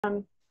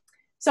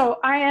So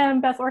I am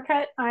Beth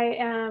Orcutt. I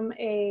am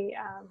a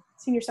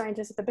senior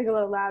scientist at the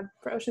Bigelow Lab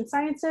for Ocean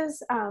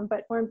Sciences,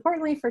 but more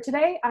importantly for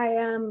today, I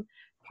am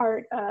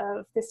part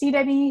of the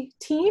C-DEBI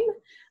team.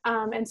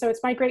 And so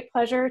it's my great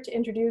pleasure to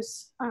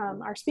introduce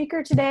our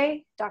speaker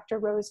today, Dr.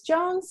 Rose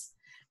Jones.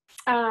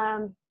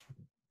 Oh,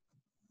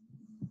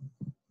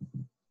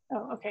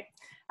 okay.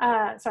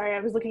 Sorry,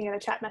 I was looking at a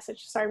chat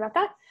message. Sorry about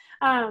that.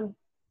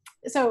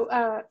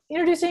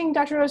 Introducing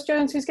Dr. Rose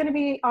Jones, who's going to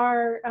be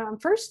our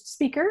first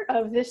speaker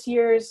of this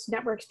year's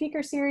network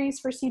speaker series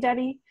for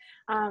C-DEBI.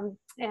 And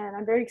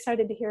I'm very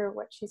excited to hear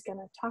what she's going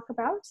to talk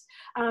about.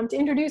 To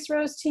introduce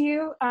Rose to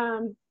you,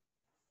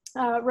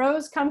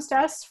 Rose comes to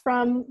us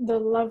from the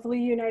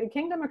lovely United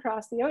Kingdom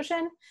across the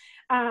ocean,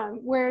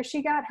 where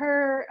she got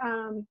her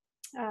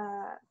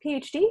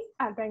PhD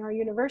at Bangor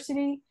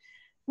University,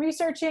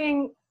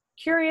 researching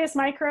curious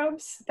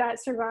microbes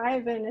that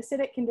survive in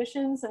acidic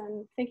conditions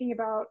and thinking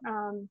about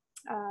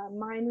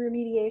mine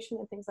remediation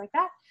and things like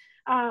that.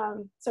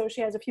 So she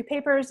has a few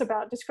papers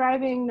about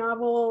describing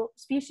novel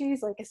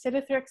species like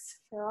Acidothrix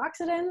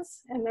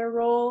ferroxidans and their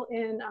role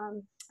in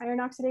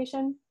iron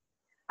oxidation.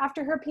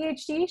 After her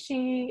PhD,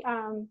 she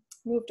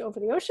moved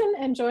over the ocean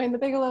and joined the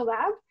Bigelow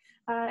Lab,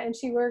 and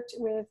she worked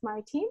with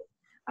my team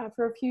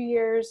for a few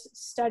years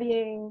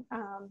studying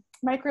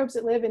microbes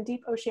that live in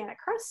deep oceanic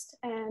crust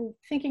and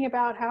thinking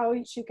about how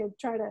she could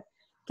try to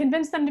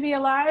convince them to be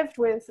alive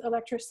with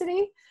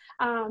electricity,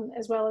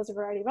 as well as a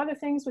variety of other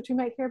things, which we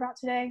might hear about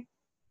today.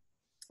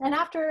 And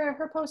after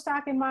her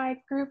postdoc in my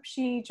group,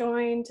 she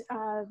joined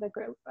the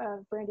group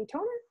of Brandy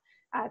Toner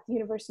at the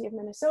University of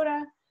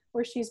Minnesota,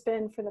 where she's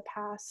been for the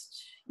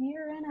past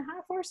year and a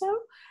half or so,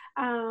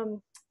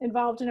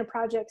 involved in a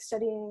project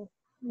studying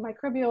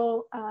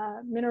microbial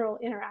mineral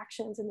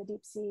interactions in the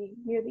deep sea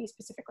near the East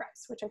Pacific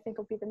Rise, which I think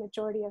will be the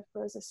majority of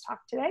Rose's talk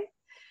today.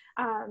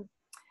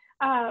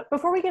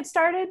 Before we get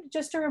started,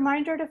 just a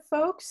reminder to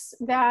folks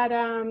that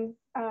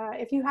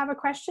if you have a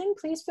question,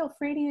 please feel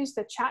free to use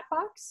the chat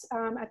box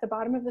at the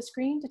bottom of the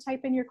screen to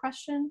type in your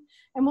question,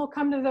 and we'll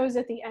come to those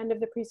at the end of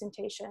the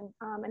presentation,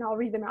 and I'll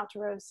read them out to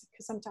Rose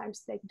because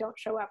sometimes they don't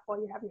show up while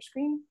you have your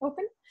screen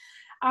open.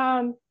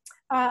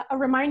 A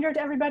reminder to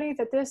everybody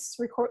that this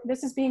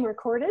is being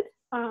recorded,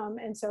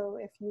 and so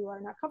if you are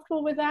not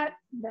comfortable with that,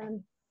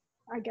 then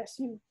I guess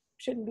you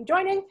shouldn't be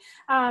joining.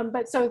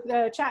 But so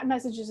the chat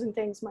messages and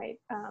things might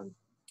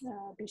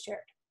be shared.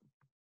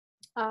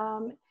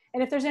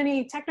 And if there's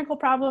any technical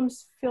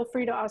problems, feel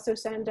free to also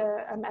send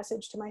a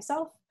message to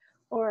myself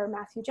or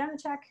Matthew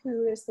Janacek,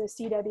 who is the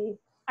C-DEBI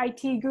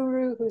IT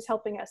guru who's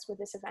helping us with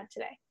this event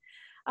today.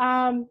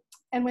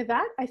 And with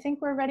that, I think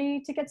we're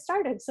ready to get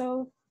started.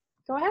 So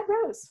go ahead,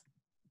 Rose.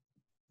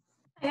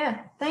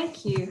 Yeah,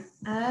 thank you.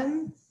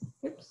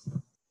 Oops.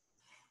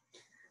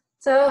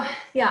 So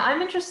yeah,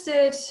 I'm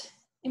interested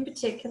in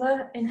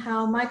particular in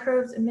how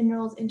microbes and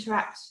minerals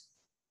interact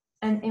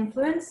and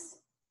influence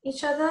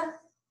each other,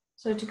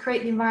 so to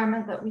create the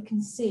environment that we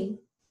can see,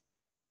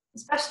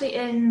 especially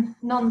in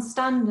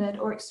non-standard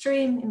or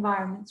extreme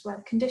environments where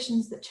the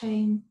conditions that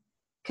change,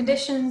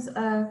 conditions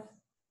of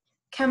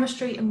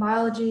chemistry and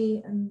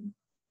biology and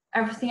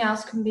everything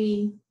else can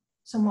be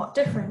somewhat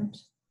different.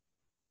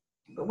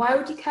 But why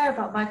would you care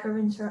about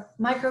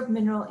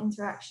microbe-mineral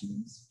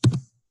interactions?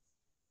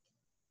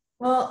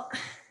 Well,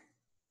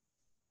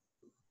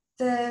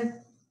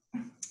 there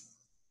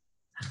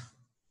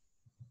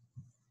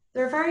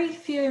are very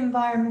few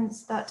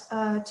environments that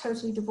are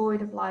totally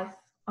devoid of life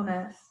on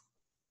Earth.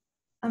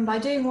 And by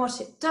doing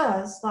what it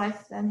does,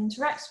 life then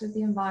interacts with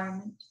the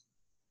environment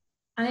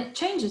and it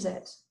changes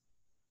it.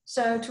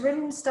 So to really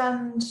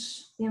understand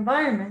the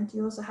environment,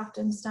 you also have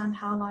to understand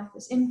how life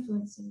is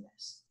influencing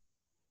this.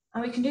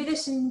 And we can do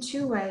this in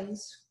two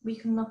ways. We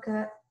can look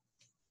at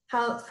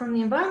how, from the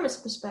environment's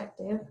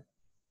perspective,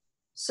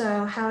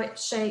 so how it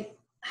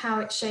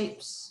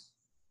shapes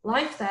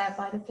life there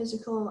by the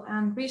physical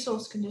and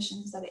resource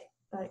conditions that it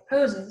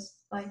poses,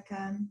 like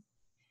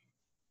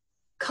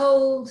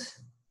cold,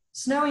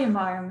 snowy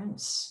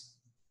environments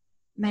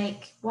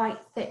make white,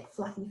 thick,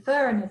 fluffy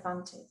fur an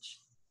advantage.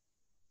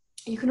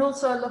 You can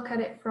also look at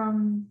it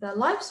from the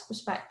life's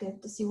perspective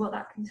to see what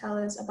that can tell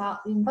us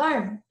about the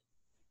environment.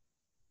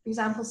 For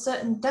example,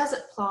 certain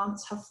desert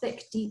plants have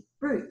thick, deep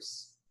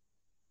roots,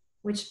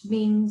 which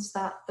means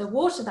that the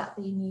water that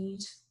they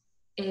need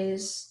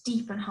is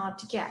deep and hard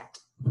to get.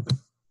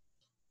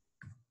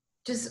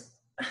 Just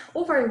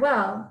all very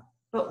well,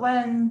 but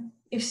when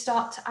you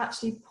start to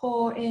actually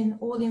pour in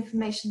all the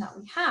information that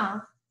we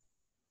have,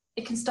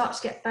 it can start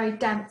to get very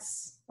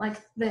dense like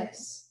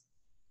this.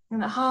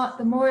 And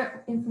the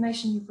more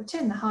information you put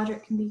in, the harder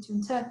it can be to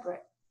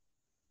interpret.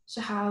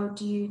 So how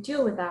do you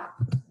deal with that?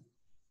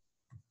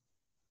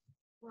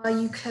 Well,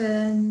 you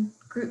can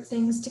group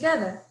things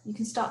together. You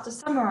can start to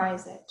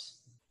summarize it,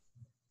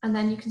 and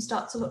then you can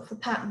start to look for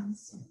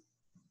patterns.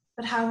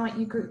 But how might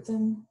you group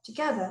them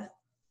together?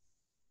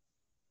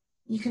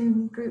 You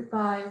can group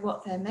by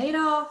what they're made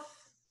of,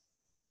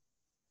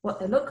 what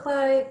they look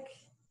like,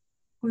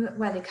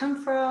 where they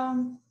come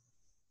from,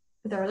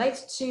 who they're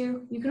related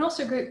to. You can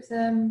also group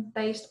them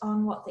based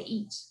on what they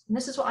eat. And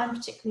this is what I'm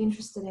particularly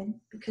interested in,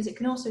 because it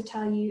can also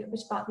tell you a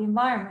bit about the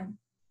environment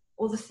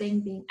or the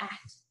thing being at.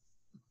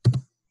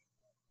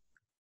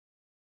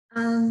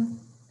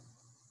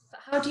 But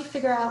how do you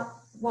figure out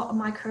what a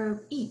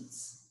microbe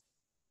eats?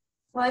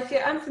 Well, if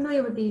you're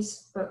unfamiliar with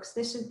these books,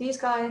 these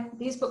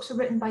books were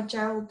written by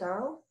Gerald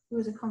Durrell, who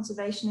was a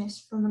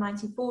conservationist from the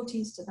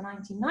 1940s to the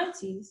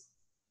 1990s.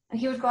 And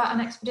he would go out on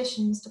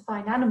expeditions to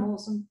find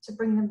animals and to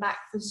bring them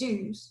back for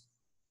zoos.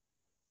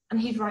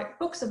 And he'd write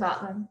books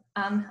about them.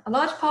 And a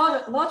large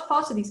part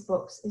of these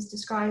books is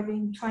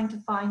describing trying to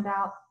find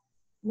out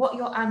what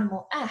your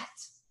animal ate,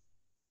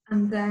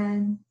 and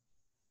then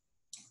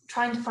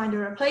trying to find a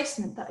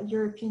replacement that a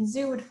European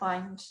zoo would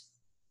find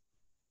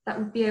that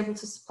would be able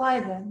to supply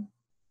them,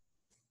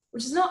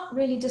 which is not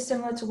really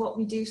dissimilar to what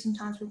we do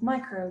sometimes with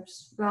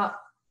microbes. But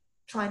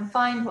try and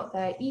find what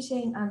they're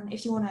eating, and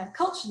if you want to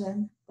culture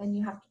them, then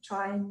you have to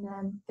try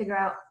and figure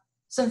out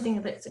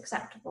something that's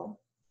acceptable.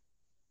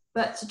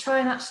 But to try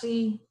and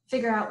actually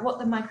figure out what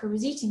the microbe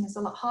is eating is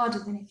a lot harder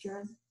than if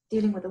you're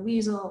dealing with a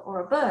weasel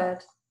or a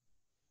bird,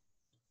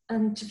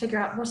 and to figure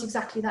out what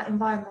exactly that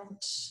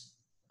environment,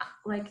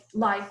 like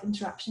life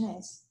interaction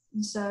is.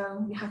 And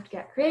so you have to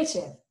get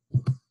creative.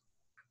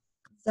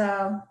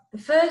 So the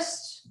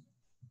first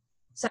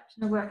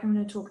section of work I'm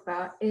going to talk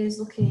about is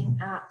looking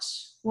at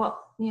what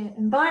the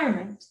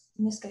environment,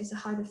 in this case a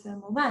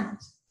hydrothermal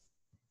vent,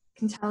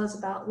 can tell us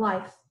about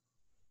life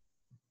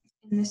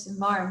in this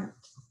environment.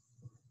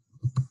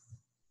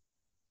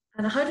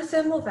 And a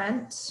hydrothermal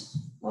vent,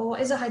 well, what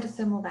is a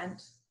hydrothermal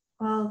vent?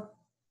 Well,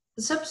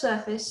 the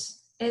subsurface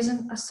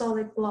isn't a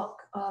solid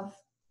block of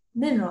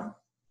mineral.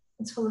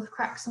 It's full of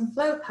cracks and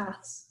flow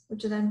paths,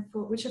 which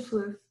are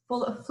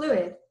full of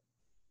fluid.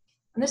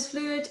 And this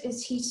fluid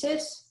is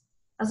heated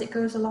as it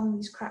goes along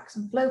these cracks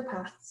and flow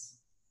paths.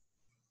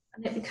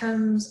 And it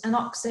becomes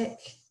anoxic,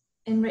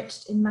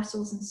 enriched in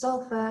metals and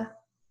sulfur,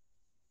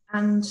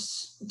 and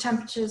the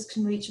temperatures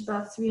can reach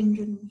above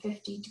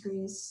 350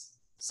 degrees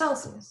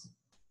Celsius.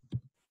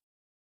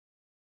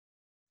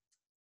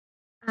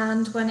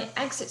 And when it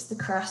exits the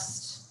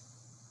crust,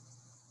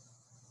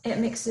 it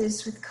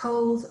mixes with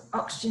cold,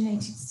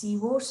 oxygenated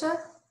seawater,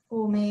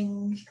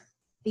 forming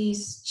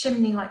these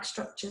chimney-like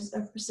structures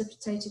of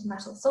precipitated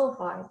metal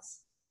sulfides,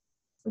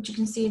 which you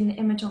can see in the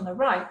image on the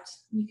right.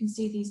 You can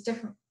see these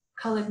different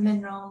colored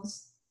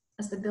minerals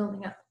as they're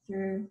building up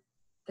through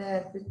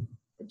the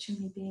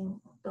chimney being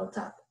built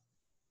up.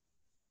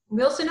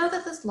 We also know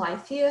that there's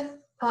life here,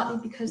 partly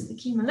because the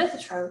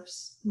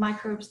chemolithotrophs,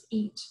 microbes that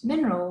eat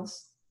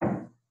minerals,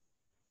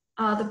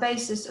 are the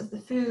basis of the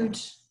food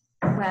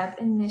web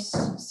in this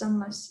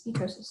sunless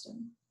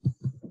ecosystem.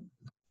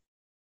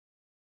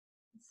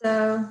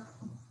 So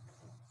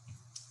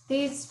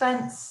these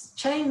vents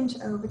change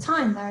over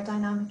time, they're a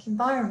dynamic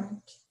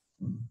environment.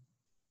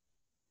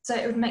 So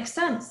it would make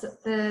sense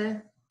that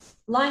the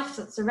life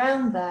that's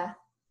around there,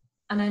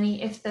 and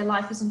if their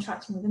life is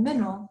interacting with a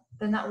mineral,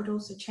 then that would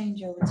also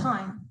change over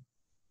time.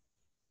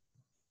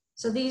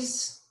 So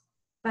these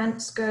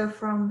vents go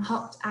from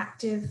hot,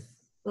 active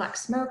black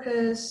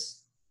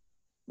smokers,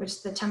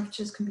 which the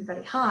temperatures can be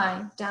very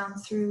high, down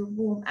through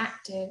warm,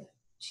 active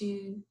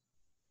to,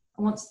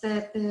 once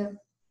the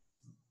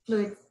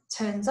fluid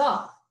turns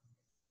off,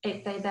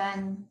 they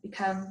then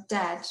become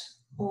dead,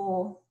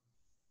 or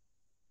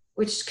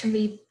which can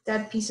be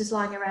dead pieces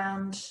lying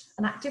around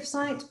an active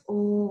site,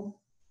 or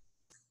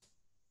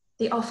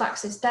the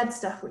off-axis dead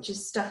stuff, which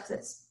is stuff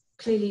that's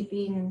clearly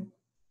been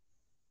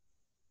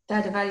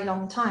dead a very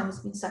long time, has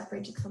been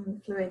separated from the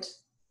fluid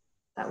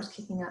that was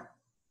kicking up.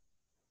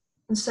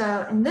 And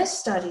so in this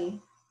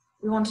study,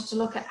 we wanted to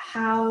look at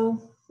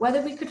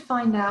whether we could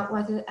find out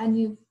whether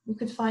we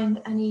could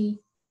find any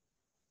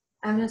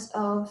evidence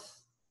of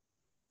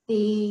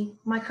the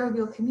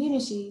microbial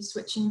community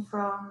switching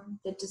from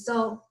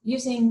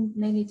using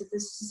mainly the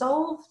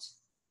dissolved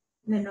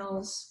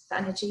minerals for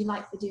energy,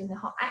 like they do in the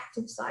hot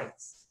active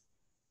sites,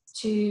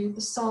 to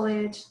the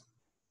solid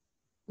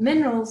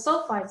mineral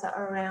sulfides that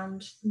are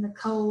around in the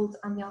cold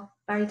and the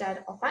very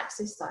dead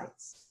off-axis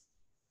sites.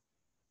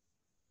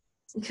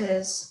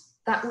 Because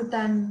that would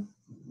then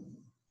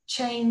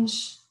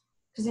change,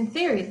 because in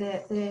theory,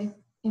 the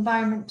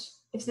environment,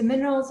 if the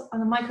minerals and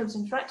the microbes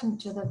interacting with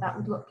each other, that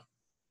would look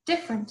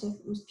different if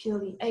it was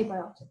purely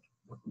abiotic.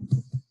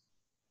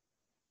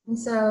 And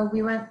so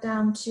we went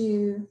down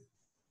to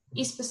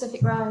East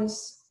Pacific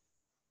Rise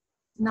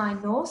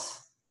 9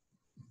 North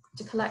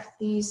to collect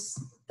the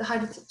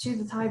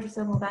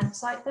hydrothermal vent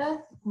site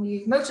there.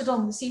 We motored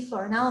along the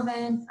seafloor in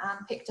Alvin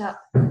and picked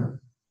up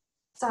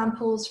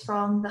samples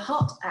from the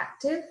hot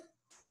active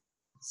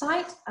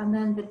site, and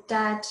then the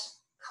dead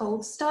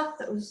cold stuff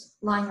that was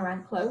lying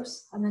around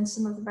close, and then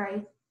some of the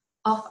very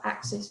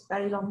off-axis,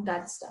 very long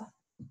dead stuff.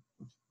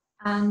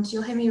 And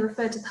you'll hear me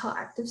refer to the hot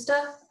active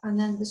stuff, and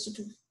then the sort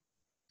of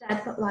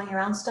dead but lying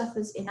around stuff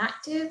was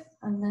inactive,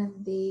 and then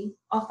the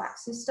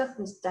off-axis stuff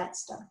was dead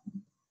stuff.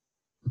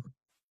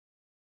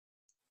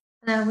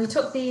 And we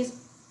took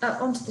these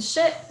up onto the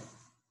ship,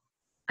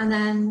 And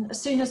then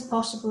as soon as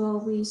possible,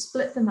 we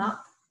split them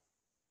up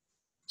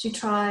to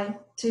try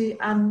to,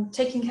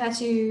 taking care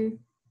to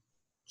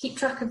keep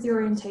track of the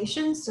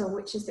orientation, so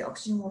which is the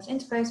oxygen-water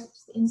interface, which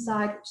is the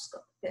inside, which has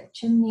got a bit of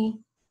chimney.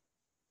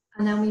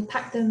 And then we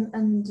pack them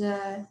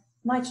under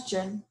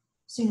nitrogen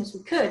as soon as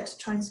we could to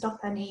try and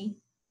stop any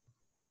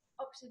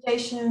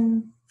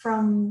oxidation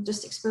from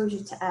just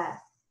exposure to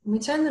air. And we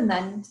turn them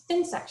then into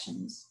thin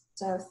sections,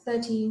 so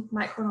 30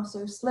 micron or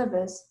so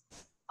slivers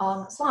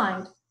on a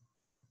slide.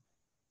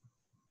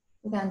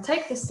 We then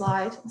take this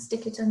slide and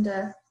stick it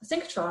under a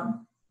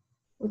synchrotron,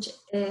 which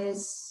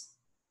is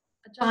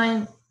a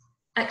giant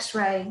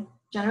X-ray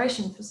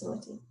generation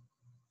facility.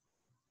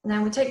 And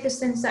then we take this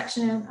thin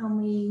section and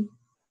we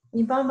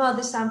bombard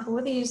the sample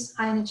with these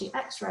high energy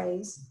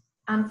X-rays,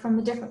 and from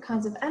the different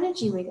kinds of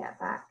energy we get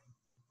back,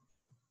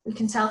 we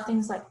can tell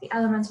things like the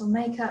elemental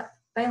makeup,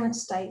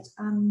 valence state,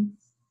 and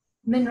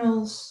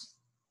mineral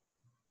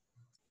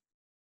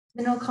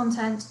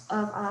content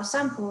of our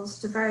samples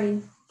to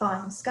very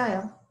fine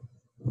scale.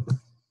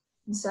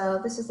 And so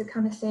this is the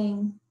kind of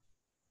thing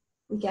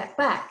we get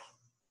back,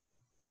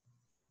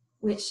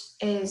 which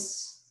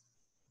is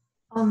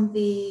on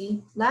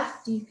the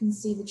left, you can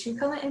see the true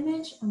color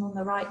image, and on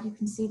the right, you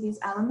can see these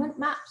element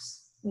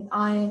maps with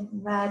iron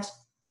in red,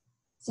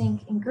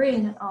 zinc in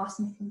green, and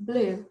arsenic in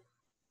blue.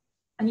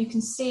 And you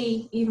can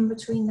see even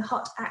between the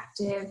hot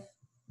active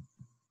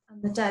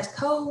and the dead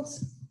cold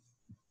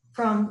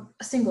from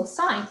a single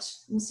site,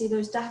 you see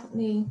they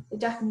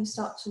definitely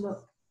start to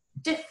look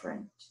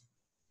different.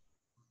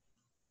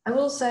 I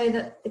will say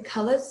that the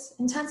colors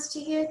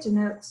intensity here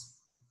denotes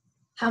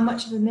how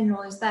much of a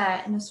mineral is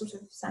there in a sort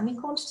of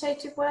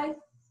semi-quantitative way.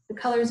 The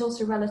color is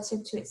also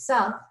relative to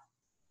itself,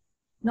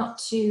 not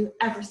to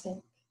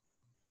everything.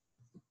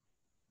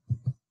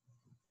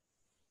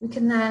 We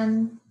can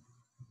then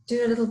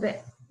do a little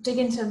bit, dig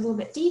into a little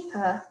bit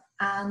deeper,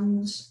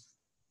 and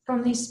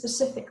from these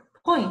specific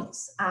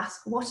points,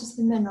 ask what is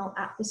the mineral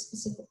at this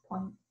specific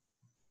point.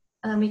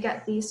 And then we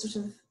get these sort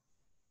of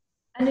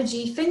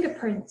energy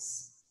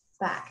fingerprints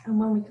back. And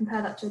when we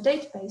compare that to a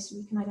database,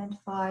 we can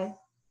identify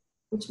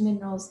which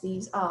minerals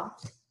these are.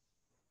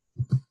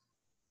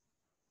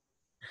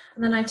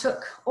 And then I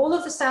took all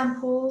of the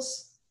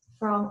samples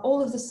from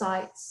all of the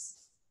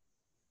sites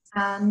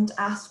and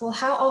asked, well,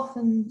 how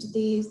often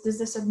does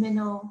this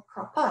mineral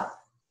crop up?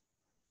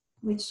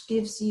 Which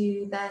gives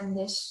you then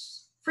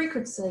this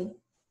frequency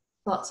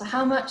plot. So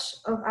how much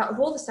out of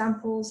all the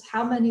samples,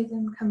 how many of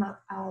them come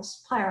up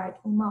as pyrite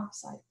or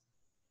marcasite?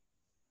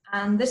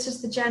 And this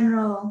is the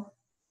general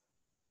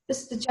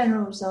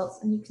results.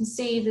 And you can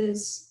see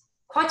there's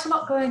quite a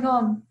lot going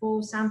on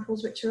for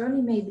samples which are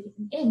only maybe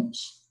an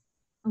inch,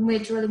 and we're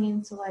drilling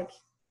into like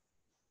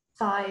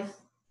 5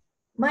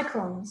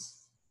 microns.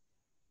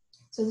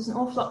 So there's an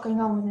awful lot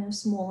going on within a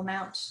small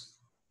amount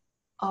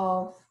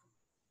of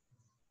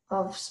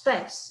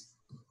space.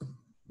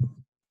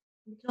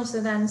 We can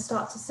also then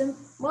start to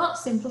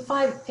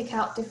simplify, but pick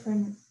out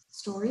different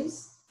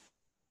stories.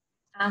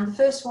 And the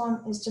first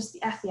one is just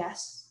the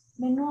FES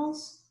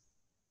minerals,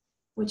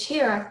 which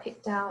here I've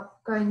picked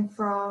out going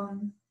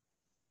from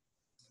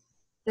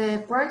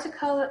the brighter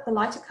color, the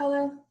lighter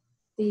color,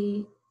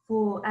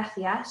 for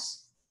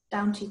FES,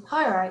 down to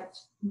pyrite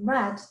in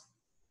red.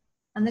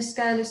 And this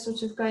scale is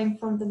sort of going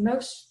from the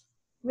most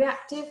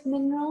reactive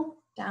mineral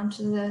down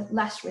to the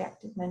less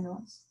reactive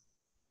minerals.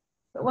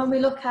 But when we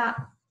look at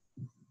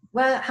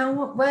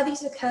where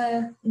these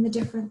occur in the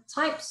different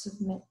types of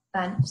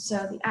vents,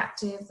 so the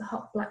active, the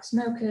hot black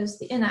smokers,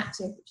 the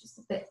inactive, which is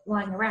the bit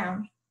lying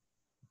around,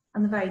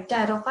 and the very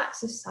dead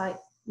off-axis site,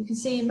 you can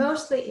see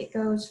mostly it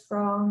goes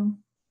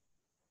from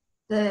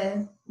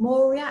the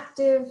more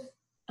reactive,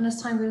 and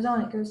as time goes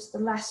on, it goes to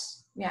the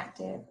less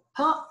reactive,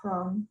 apart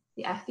from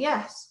the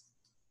FES,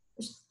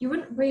 which you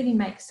wouldn't really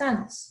make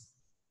sense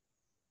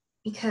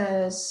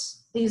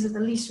because these are the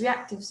least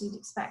reactives you'd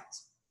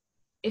expect.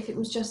 If it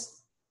was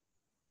just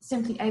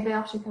simply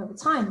abiotic over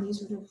time, these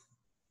would have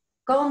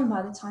gone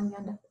by the time you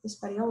end up at this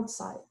very old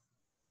site.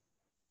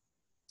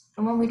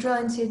 And when we drill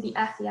into the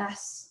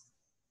FES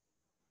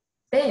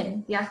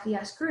bin, the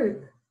FES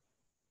group,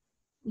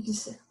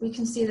 we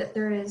can see that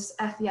there is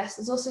FES.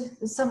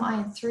 There's some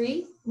iron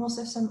 3 and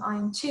also some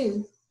iron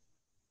 2,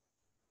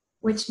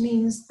 which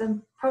means there's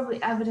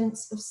probably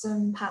evidence of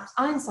some perhaps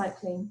iron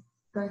cycling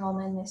going on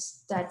in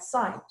this dead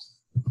site.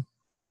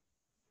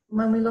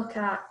 When we look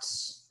at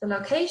the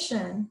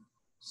location,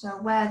 so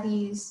where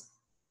these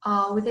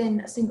are within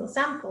a single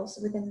sample,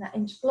 so within that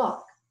inch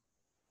block,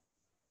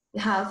 you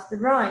have the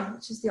Rhine,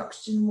 which is the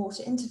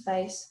oxygen-water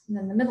interface, and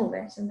then the middle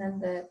bit, and then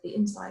the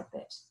inside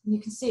bit. And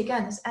you can see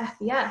again this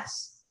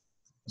FES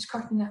is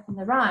cropping up in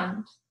the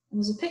Rhine. And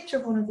there's a picture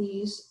of one of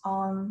these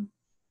on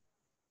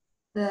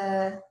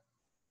the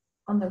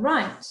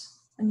right,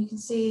 and you can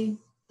see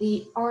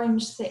the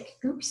orange thick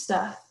goopy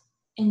stuff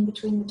in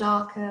between the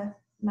darker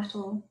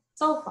metal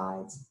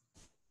sulfides.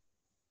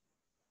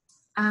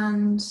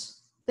 And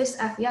this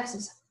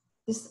FES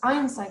this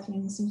ion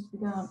cycling seems to be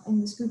going on in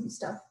this goopy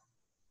stuff.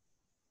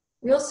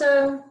 We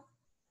also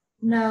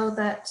know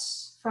that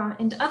from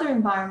into other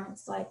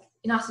environments, like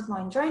in acid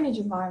mine drainage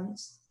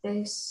environments,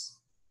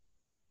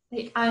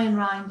 the iron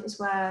rind is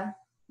where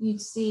you'd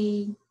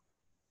see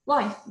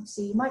life, you'd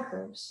see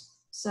microbes.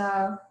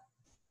 So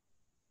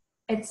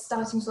it's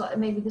starting to look like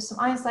maybe there's some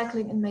ion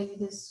cycling and maybe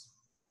there's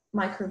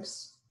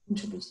microbes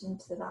contributing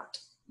to that.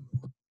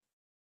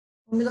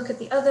 When we look at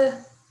the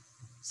other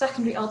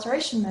secondary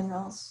alteration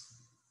minerals,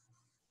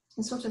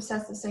 it sort of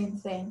says the same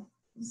thing.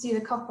 You see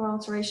the copper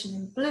alteration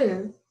in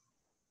blue,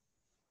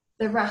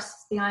 the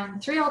rust, the iron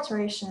 3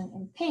 alteration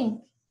in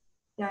pink,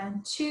 the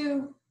iron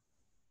 2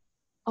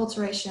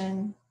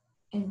 alteration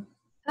in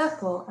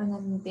purple, and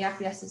then the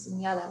FeS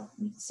in yellow.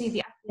 You can see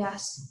the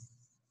FeS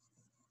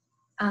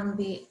and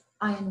the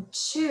iron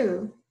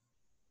 2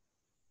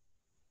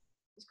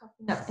 is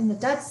cropping up in the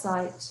dead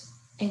site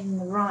in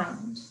the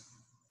rind.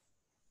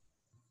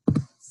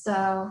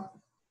 So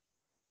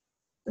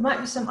there might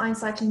be some ion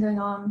cycling going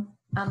on,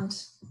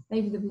 and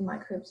maybe there'll be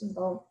microbes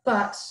involved,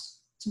 but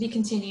to be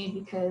continued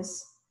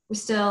because we're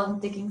still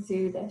digging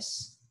through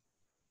this.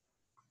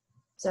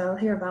 So I'll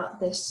hear about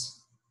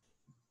this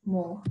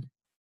more.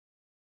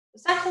 The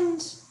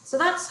second, so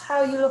that's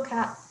how you look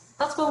at,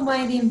 that's one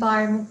way the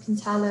environment can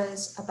tell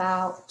us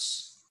about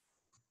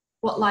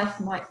what life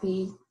might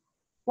be,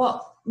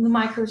 what the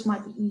microbes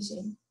might be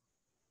eating.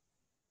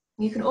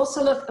 You can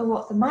also look at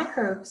what the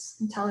microbes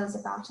can tell us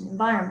about an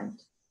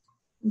environment.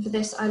 And for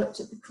this, I looked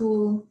at the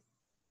cool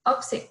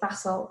oxic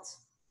basalt.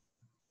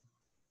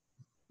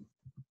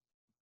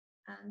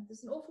 And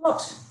there's an awful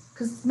lot,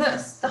 because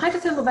the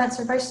hydrothermal vents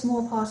are a very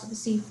small part of the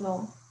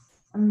seafloor,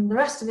 and the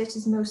rest of it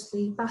is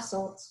mostly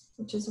basalt,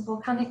 which is a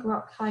volcanic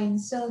rock high in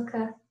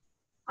silica,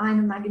 iron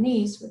and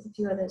manganese, with a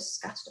few others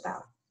scattered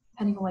about,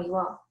 depending on where you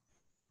are.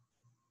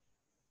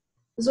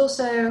 There's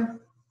also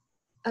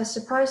a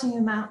surprising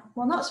amount,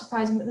 well, not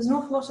surprising, but there's an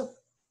awful lot of,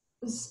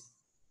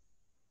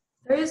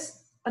 there is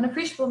an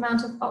appreciable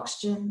amount of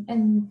oxygen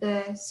in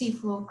the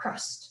seafloor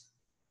crust,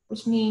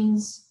 which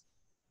means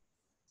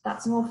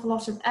that's an awful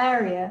lot of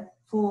area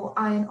for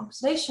ion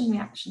oxidation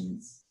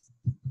reactions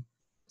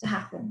to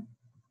happen,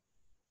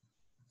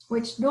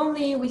 which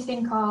normally we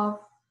think of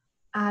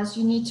as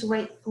you need to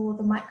wait for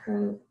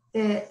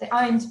the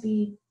ion to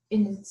be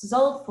in its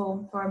dissolved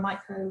form for a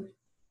microbe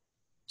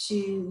to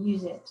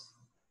use it.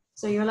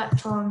 So your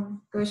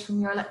electron goes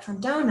from your electron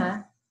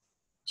donor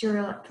to your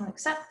electron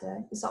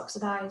acceptor, it's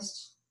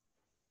oxidized,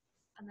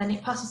 and then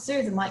it passes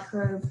through the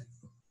microbe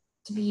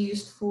to be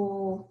used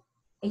for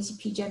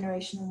ATP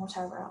generation and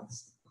whatever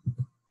else.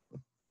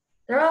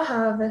 There are,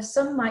 however,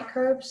 some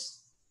microbes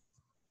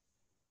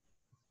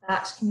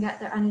that can get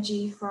their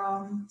energy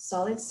from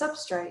solid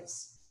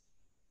substrates,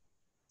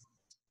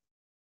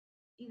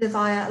 either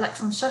via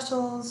electron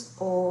shuttles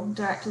or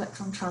direct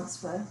electron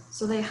transfer.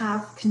 So they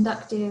have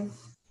conductive,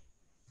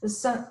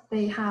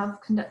 pili,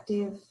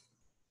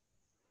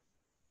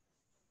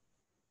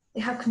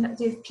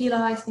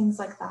 things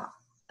like that.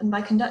 And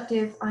by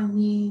conductive, I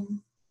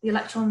mean the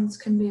electrons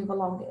can move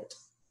along it.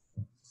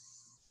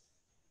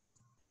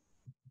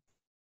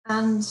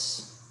 And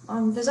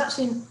there's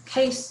actually a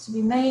case to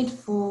be made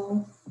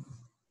for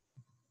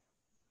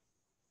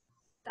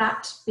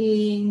that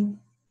being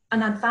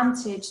an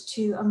advantage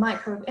to a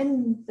microbe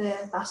in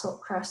the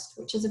basalt crust,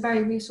 which is a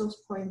very resource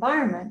poor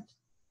environment,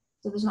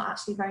 so there's not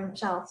actually very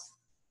much else.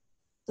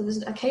 So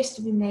there's a case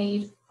to be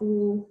made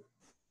for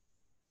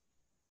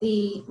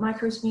the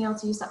microbes being able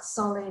to use that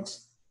solid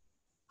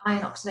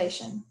ion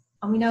oxidation.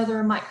 And we know there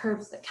are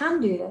microbes that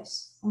can do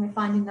this, and we're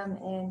finding them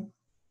in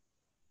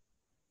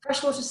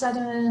freshwater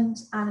sediment,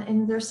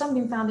 and there's some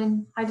being found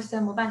in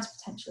hydrothermal vents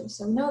potentially.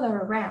 So we know they're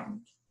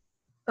around,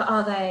 but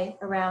are they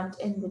around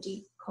in the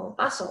deep cold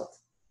basalt?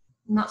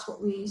 And that's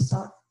what we set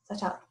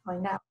out to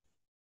find out.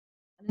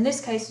 And in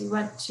this case, we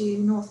went to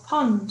North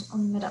Pond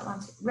on the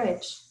Mid-Atlantic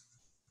Ridge,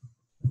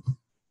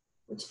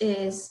 which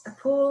is a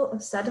pool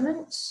of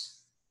sediment,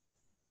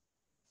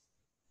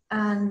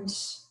 and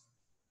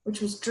which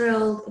was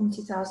drilled in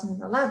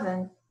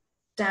 2011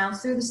 down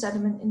through the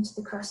sediment into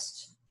the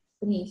crust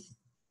beneath.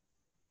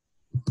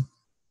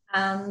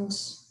 And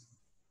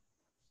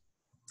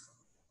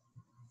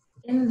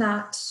in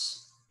that,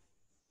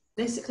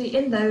 basically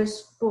in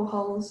those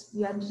boreholes,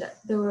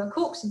 there were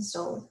corks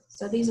installed.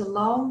 So these are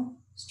long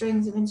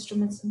strings of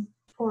instruments and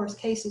porous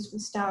cases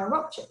with Stour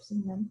rock chips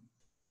in them,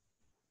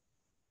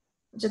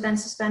 which are then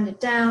suspended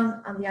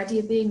down, and the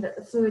idea being that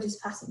the fluid is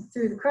passing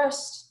through the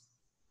crust,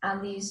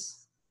 and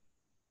these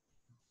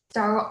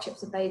Stour rock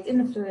chips are bathed in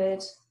the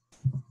fluid,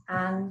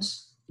 and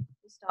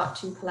we start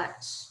to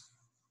collect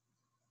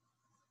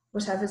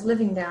whatever's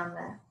living down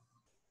there.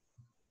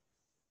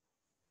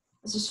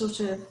 It's a sort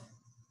of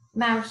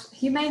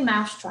humane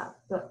mousetrap,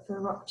 but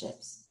for rock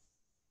chips.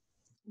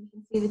 You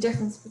can see the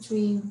difference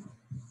between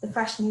the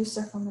fresh new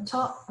stuff on the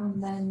top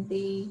and then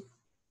the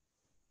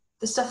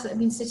stuff that had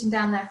been sitting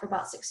down there for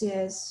about 6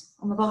 years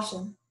on the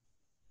bottom.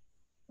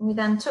 And we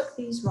then took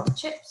these rock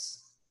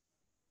chips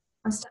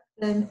and stuck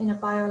them in a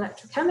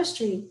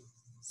bioelectrochemistry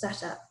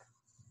setup,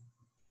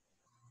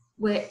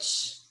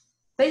 which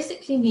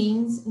basically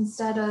means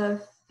instead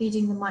of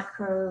feeding the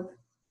microbe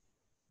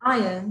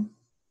iron,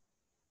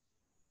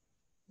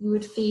 you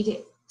would feed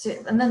it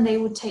to, and then they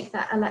would take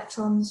that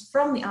electrons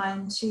from the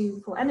iron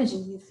for energy.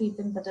 You'd feed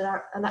them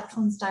the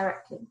electrons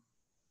directly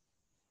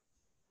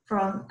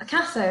from a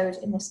cathode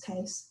in this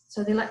case.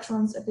 So the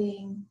electrons are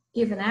being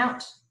given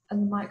out,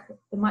 and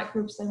the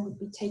microbes then would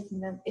be taking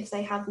them if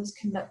they have these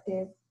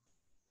conductive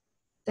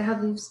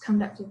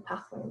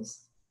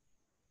pathways.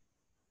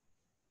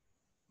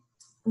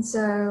 And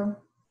so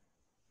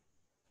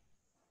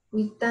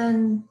we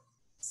then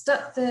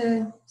stuck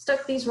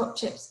these rock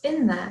chips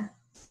in there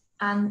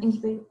and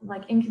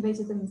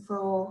incubated them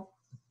for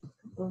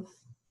a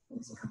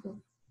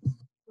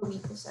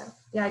week or so.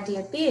 The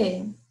idea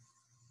being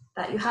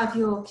that you have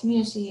your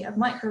community of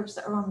microbes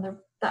that are on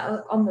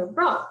the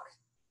rock,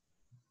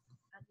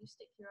 and you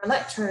stick your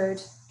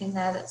electrode in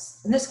there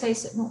that's, in this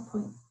case, at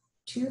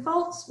 0.2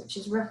 volts, which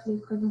is roughly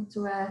equivalent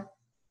to where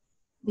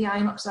the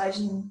ion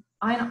oxidizing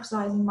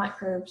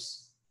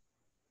microbes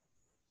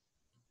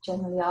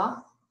generally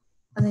are.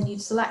 And then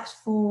you'd select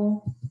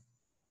for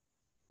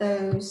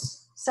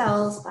those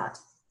cells that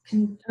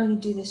can only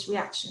do this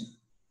reaction,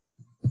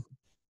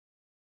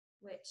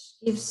 which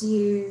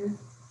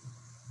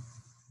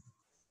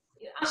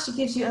actually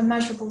gives you a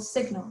measurable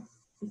signal,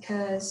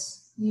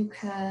 because you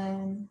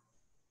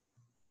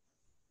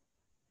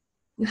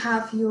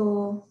have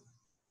your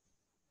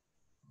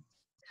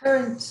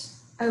current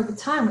over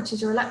time, which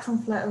is your electron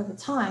flow over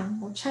time,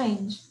 will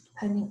change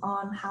depending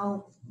on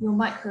how your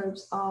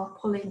microbes are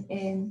pulling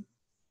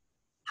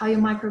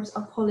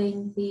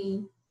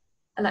the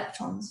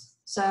electrons.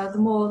 So the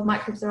more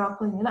microbes there are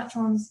pulling the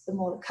electrons, the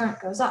more the current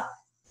goes up.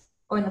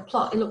 Or in the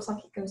plot, it looks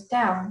like it goes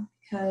down,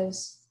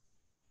 because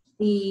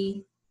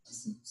the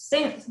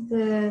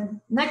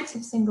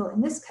negative symbol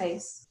in this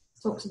case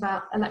talks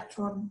about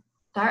electron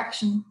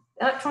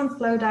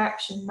flow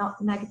direction,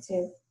 not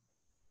negative,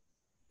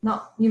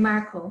 not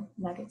numerical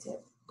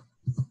negative.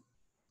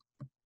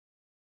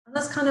 And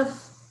that's kind of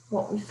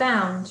what we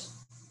found.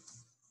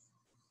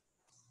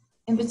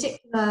 In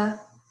particular,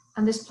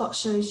 and this plot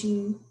shows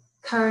you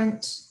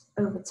current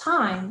over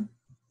time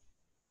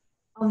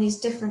on these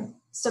different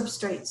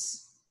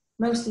substrates,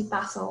 mostly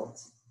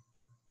basalt.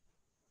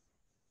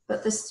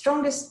 But the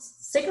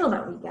strongest signal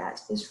that we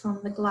get is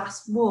from the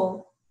glass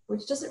wall,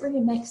 which doesn't really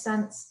make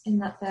sense in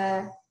that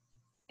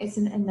it's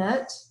an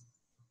inert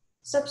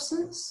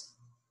substance.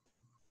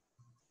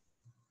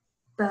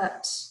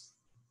 But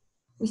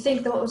we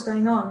think that what was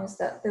going on is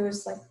that there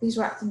was these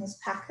were acting as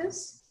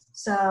packers.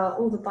 So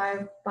all the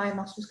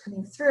biomass was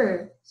coming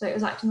through. So it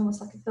was acting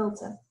almost like a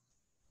filter.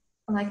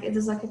 And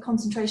there's a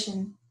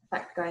concentration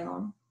effect going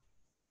on,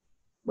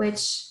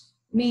 which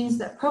means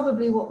that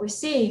probably what we're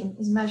seeing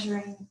is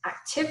measuring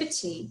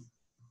activity,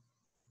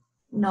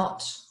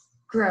 not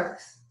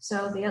growth.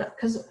 So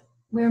because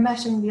we're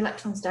measuring the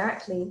electrons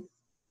directly,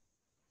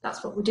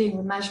 that's what we're doing.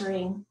 We're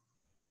measuring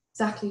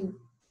exactly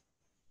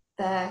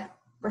their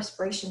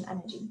respiration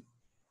energy.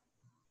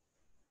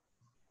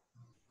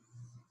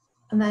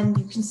 And then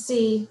you can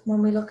see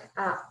when we look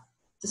at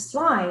the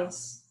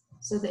slides,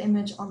 so the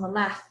image on the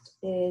left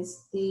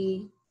is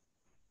the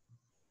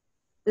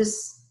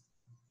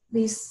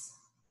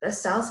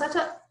cell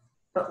setup,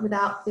 but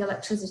without the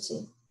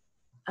electricity.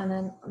 And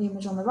then the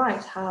image on the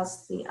right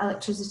has the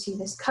electricity,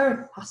 this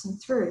current passing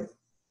through.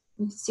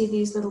 You can see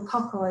these little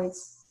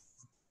coccoids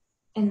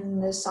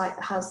in the site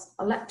that has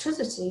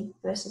electricity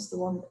versus the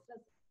one that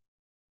doesn't.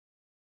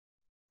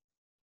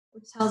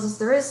 Which tells us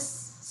there is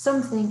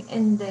something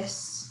in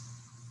this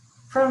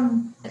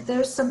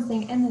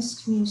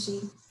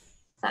community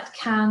that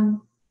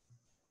can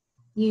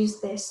use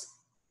this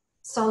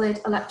solid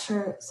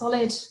electron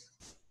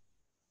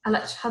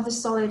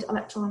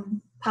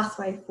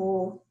pathway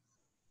for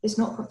this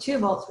 0.2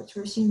 volts, which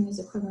we're assuming is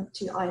equivalent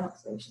to ion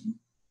oxidation.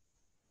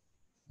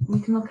 We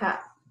can look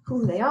at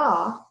who they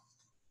are,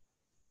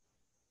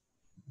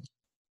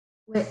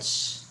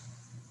 which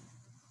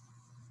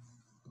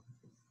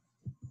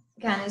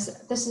again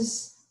this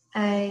is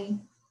a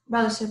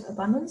relative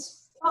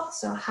abundance plot.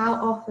 So how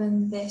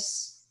often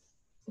this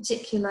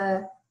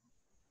particular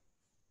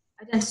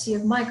identity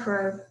of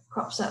microbe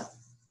crops up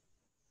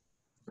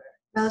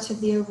relative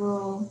to the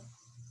overall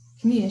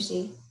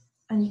community.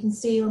 And you can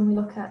see when we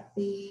look at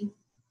the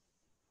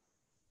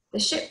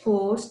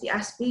shipboard, the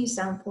SB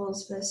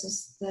samples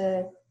versus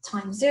the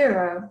time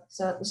zero,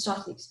 so at the start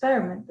of the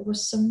experiment, there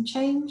was some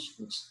change,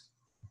 which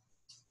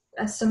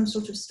has some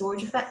sort of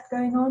storage effect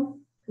going on,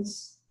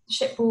 because the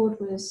shipboard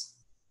was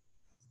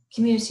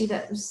community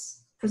that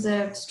was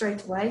preserved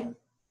straight away,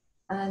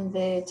 and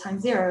the time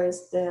zero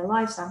is the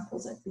live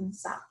samples that have been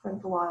sat for a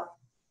little while.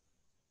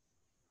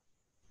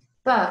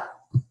 But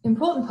the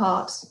important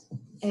part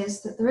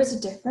is that there is a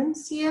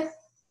difference here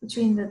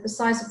between the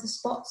size of the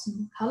spots and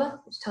the colour,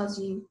 which tells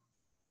you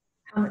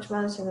how much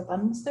relative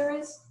abundance there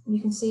is. And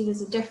you can see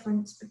there's a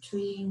difference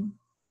between,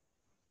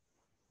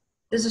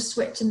 there's a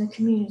switch in the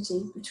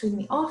community between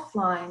the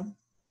offline,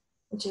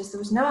 which is there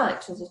was no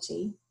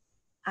electricity,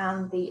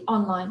 and the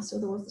online, so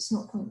there was this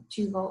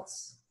 0.2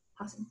 volts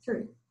passing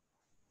through.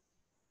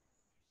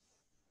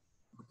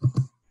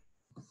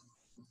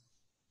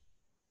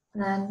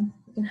 And then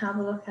we can have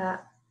a look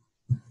at,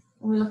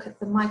 when we look at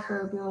the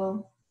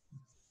microbial,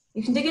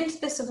 you can dig into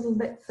this a little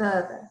bit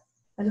further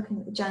by looking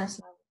at the genus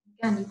level.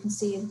 Again, you can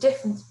see a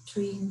difference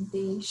between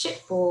the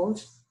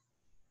shipboard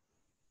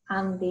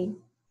and the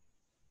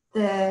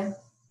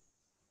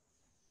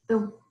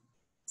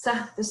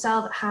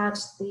cell that had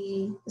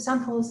the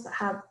samples that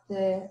had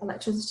the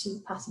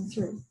electricity passing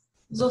through.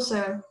 There's also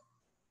a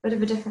bit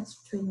of a difference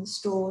between the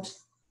stored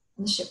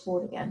and the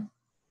shipboard again.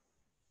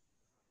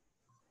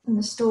 And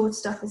the stored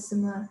stuff is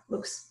similar,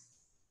 looks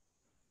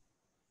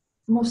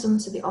more similar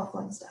to the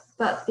offline stuff.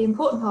 But the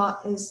important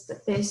part is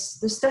that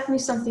there's definitely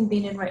something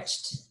being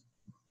enriched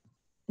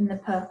in the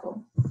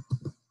purple.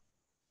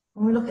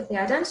 When we look at the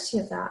identity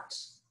of that,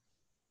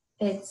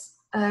 it's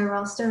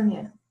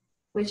Ralstonia,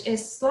 which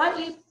is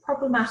slightly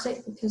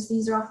problematic because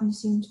these are often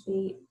assumed to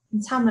be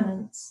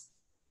contaminants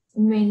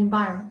in marine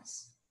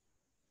environments.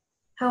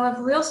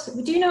 However,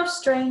 we do know of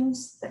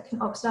strains that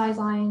can oxidize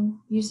iron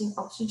using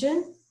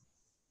oxygen,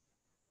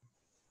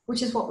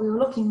 which is what we were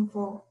looking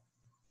for.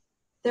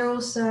 They're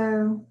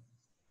also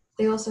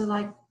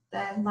like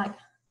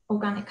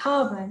organic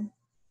carbon,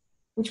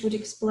 which would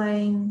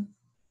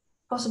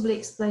possibly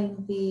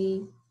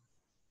explain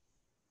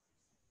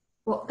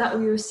that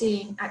we were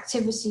seeing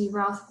activity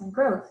rather than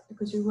growth,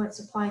 because we weren't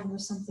supplying them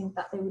with something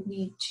that they would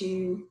need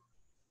to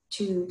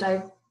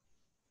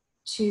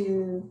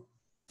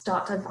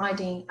start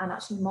dividing and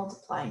actually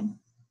multiplying.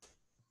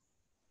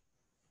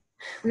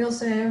 We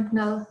also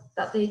know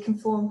that they can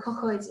form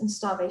coccoids in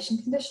starvation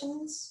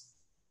conditions,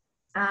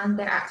 and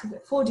they're active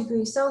at 4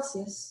 degrees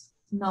Celsius,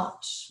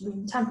 not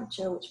room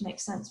temperature, which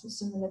makes sense with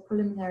some of the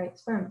preliminary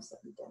experiments that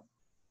we did.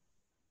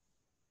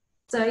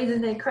 So either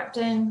they crept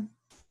in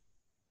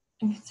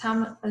and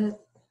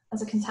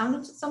as a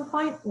contaminant at some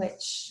point,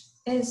 which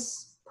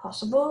is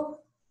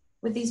possible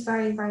with these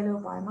very, very low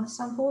biomass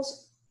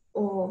samples,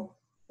 or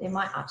they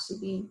might actually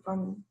be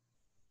from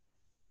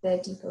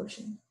the deep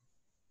ocean.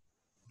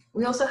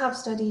 We also have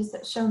studies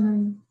that show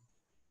them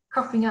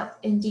cropping up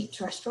in deep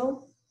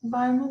terrestrial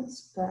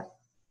environments, but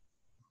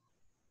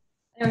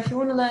if you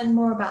want to learn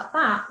more about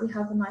that, we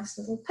have a nice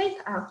little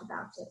paper out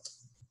about it.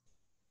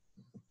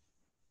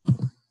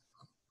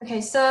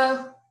 Okay,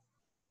 so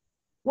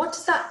what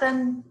does that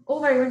then,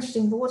 all very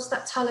interesting, but what does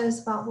that tell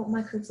us about what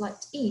microbes like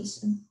to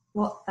eat and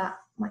what that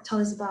might tell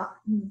us about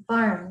the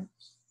environment?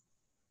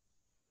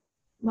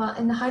 Well,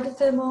 in the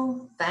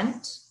hydrothermal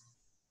vents,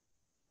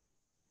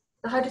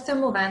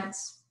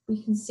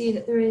 we can see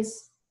that there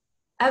is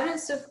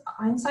evidence of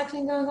ion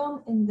cycling going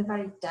on in the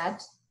very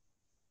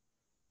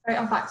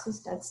off-axis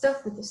dead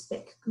stuff with this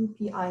thick,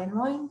 goopy iron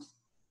rind,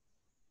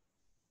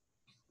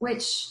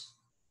 which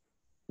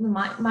the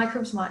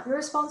microbes might be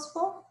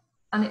responsible,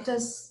 and it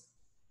does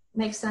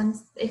make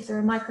sense if there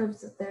are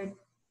microbes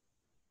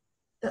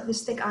that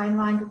this thick iron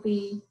rind would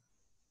be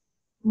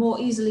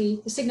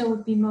the signal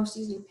would be most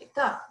easily picked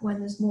up when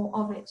there's more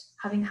of it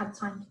having had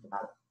time to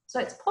develop. So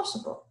it's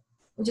possible.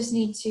 We just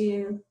need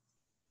to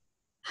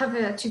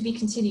have to be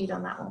continued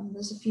on that one.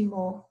 There's a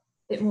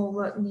bit more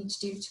work we need to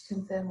do to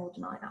confirm or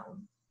deny that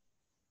one.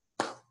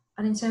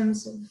 And in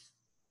terms of,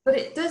 but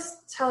it does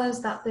tell us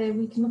that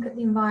we can look at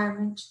the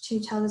environment to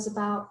tell us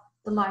about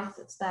the life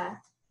that's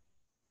there.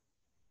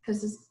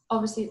 Because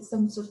obviously it's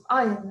some sort of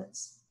iron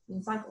that's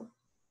being cycled.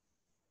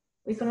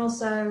 We can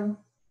also,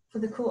 for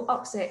the cool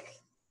oxic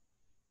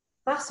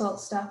basalt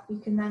stuff, we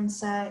can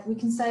say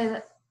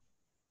that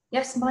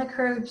yes,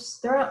 microbes,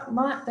 there are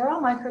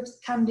microbes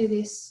that can do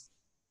this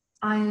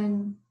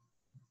iron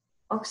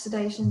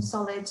oxidation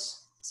solid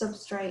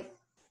substrate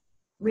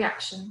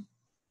reaction.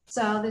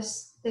 So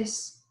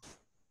this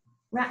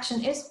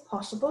reaction is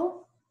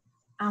possible,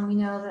 and we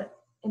know that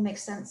it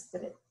makes sense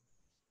that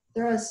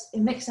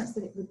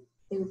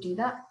they would do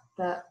that.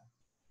 But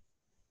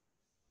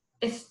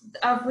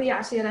have we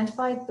actually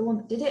identified the one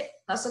that did it?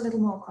 That's a little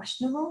more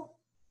questionable.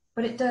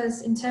 But it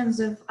does, in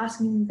terms of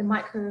asking the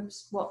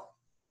microbes what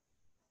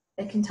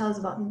they can tell us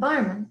about the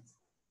environment.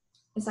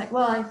 It's like,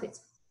 well, if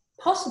it's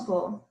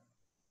possible,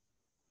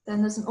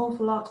 then there's an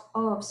awful lot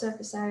of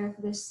surface area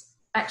for this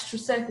extra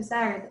surface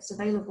area that's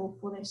available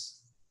for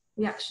this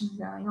reaction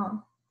going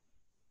on.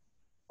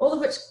 All of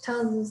which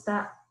tells us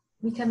that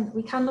we can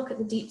look at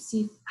the deep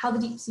sea, how the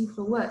deep sea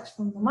floor works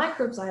from the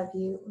microbes' eye of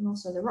view, and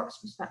also the rock's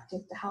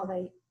perspective to how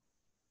they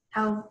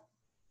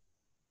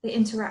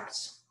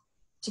interact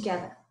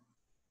together.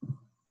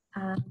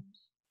 And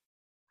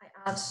I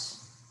add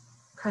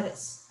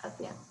credits at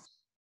the end.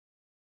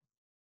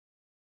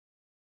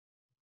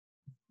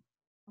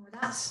 And with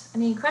that,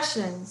 any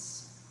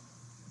questions?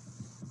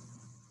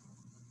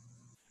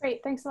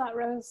 Great, thanks a lot,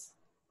 Rose.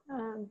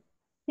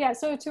 Yeah,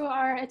 so to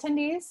our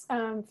attendees,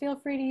 feel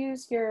free to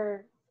use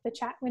the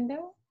chat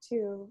window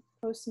to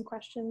post some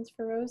questions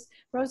for Rose.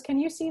 Rose, can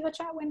you see the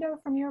chat window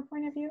from your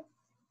point of view?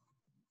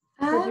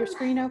 With your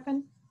screen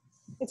open?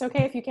 It's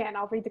okay if you can't,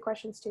 I'll read the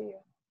questions to you.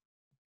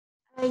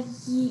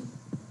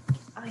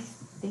 I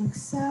think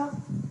so,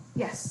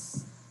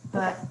 yes,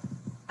 but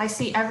I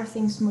see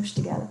everything smushed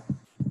together.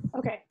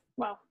 Okay,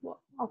 well,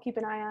 I'll keep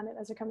an eye on it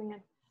as they're coming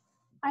in.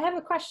 I have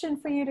a question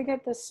for you to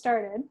get this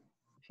started,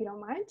 if you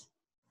don't mind.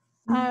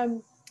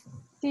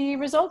 The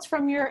results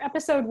from your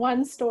episode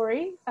 1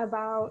 story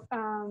about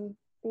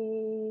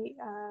the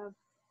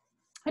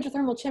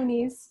hydrothermal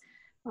chimneys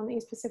on the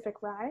East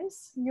Pacific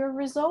rise, your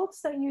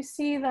results that you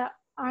see that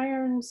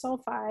iron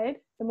sulfide,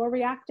 the more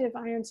reactive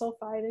iron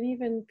sulfide, and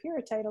even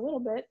pyrrhotite a little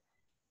bit,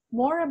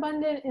 more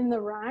abundant in the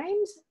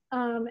rind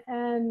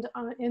and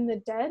in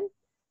the dead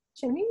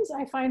chimneys,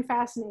 I find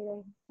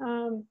fascinating.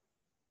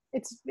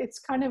 It's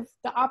kind of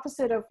the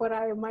opposite of what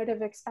I might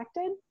have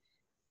expected.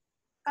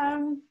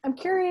 I'm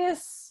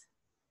curious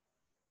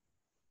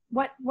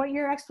what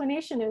your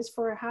explanation is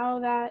for how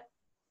that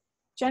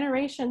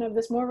generation of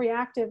this more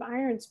reactive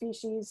iron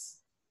species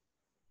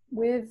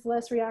with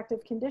less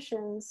reactive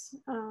conditions,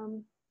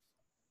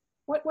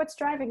 what's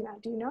driving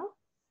that? Do you know?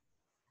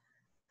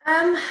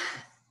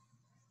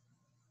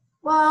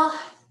 Well,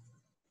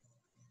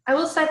 I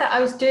will say that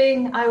I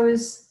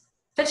was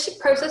actually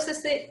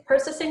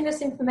processing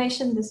this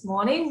information this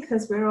morning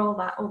because we're all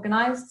that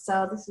organized.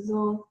 So this is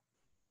all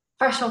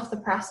fresh off the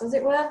press, as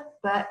it were.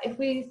 But if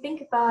we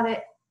think about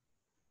it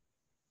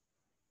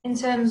in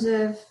terms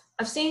of,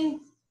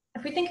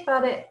 if we think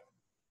about it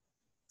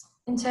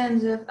in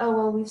terms of, oh,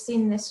 well, we've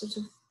seen this sort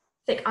of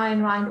thick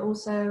iron rind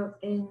also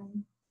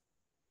in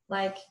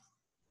the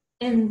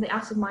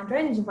acid mine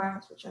drainage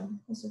environments, which I'm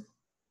also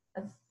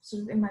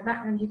sort of in my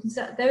background, you can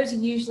see that those are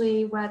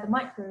usually where the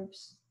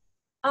microbes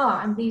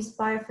are, and these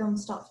biofilms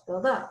start to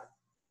build up.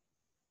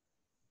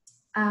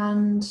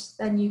 And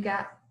then you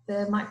get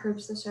the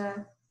microbes that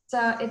are,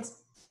 so it's,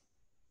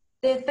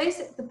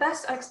 the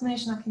best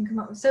explanation I can come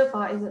up with so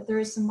far is that there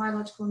is some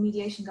biological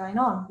mediation going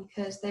on,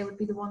 because they would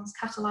be the ones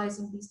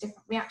catalyzing these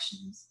different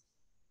reactions.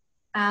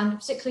 And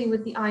particularly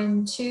with the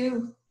iron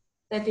 2,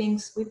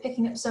 we're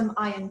picking up some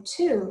iron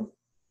 2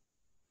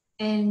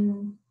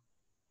 in,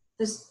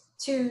 there's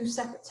 2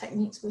 separate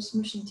techniques we're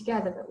smushing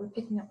together, but we're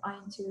picking up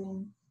iron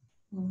 2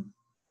 in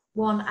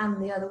one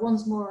and the other.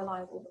 One's more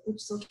reliable, but we're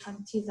still trying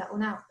to tease that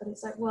one out. But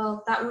it's like,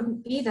 well, that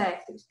wouldn't be there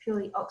if it was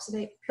purely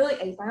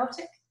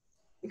abiotic,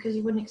 because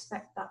you wouldn't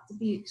expect that to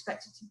be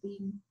expected to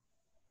be.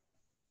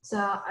 So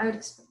I would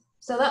expect,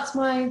 so that's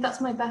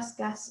my best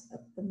guess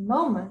at the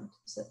moment,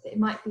 so that it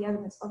might be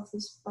evidence of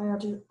this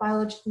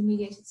biologically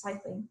mediated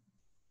cycling,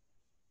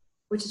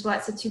 which is why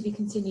it's a to be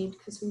continued,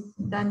 because we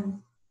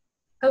then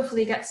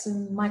hopefully get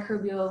some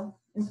microbial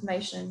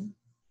information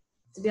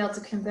to be able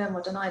to confirm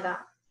or deny that.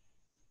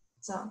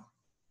 So,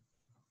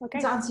 okay.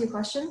 Does that answer your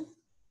question?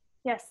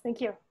 Yes, thank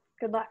you.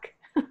 Good luck.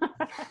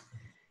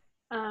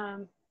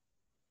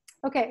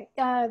 Okay,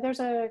 there's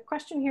a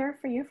question here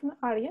for you from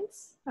the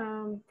audience,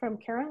 from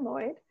Karen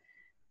Lloyd.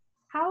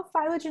 How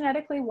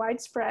phylogenetically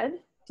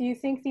widespread do you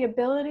think the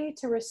ability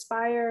to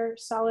respire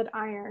solid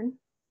iron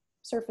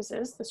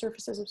surfaces, the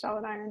surfaces of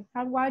solid iron,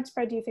 how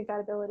widespread do you think that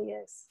ability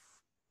is?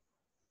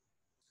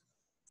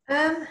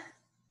 Again,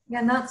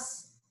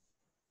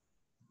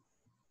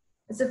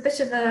 it's a bit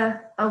of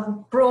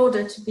a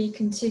broader to be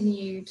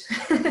continued,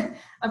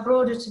 a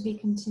broader to be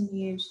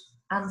continued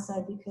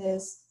answer,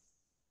 because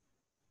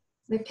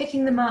we're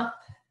picking them up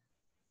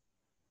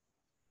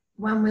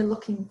when we're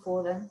looking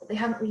for them, but they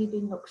haven't really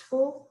been looked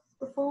for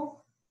before.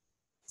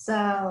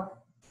 So,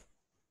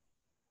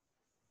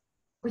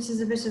 which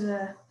is a bit of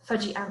a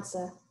fudgy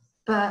answer,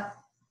 but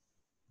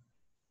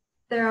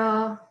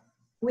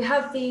we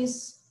have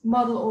these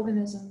model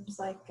organisms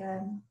like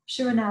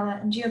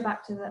Shurionella and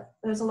Geobacter that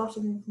there's a lot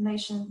of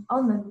information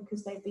on them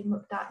because they've been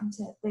looked at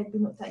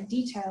in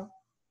detail.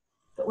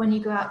 But when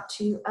you go out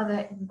to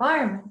other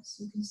environments,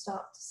 you can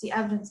start to see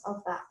evidence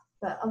of that.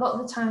 But a lot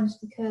of the times,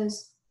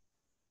 because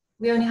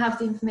we only have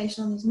the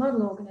information on these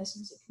model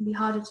organisms, it can be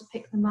harder to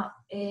pick them up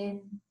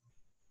in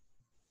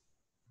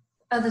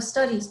other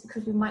studies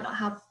because we might not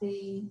have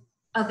the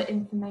other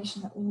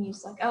information that we need.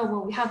 It's like, oh,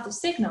 well, we have the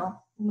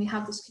signal and we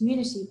have this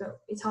community,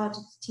 but it's hard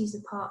to tease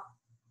apart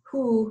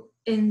who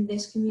in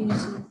this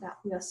community that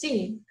we are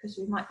seeing, because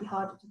we might be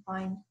harder to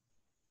find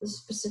the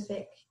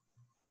specific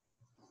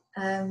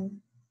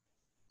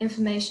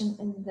information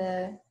in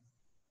the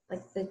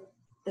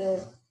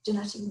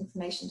genetic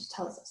information to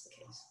tell us that's the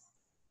case.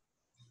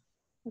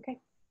 Okay.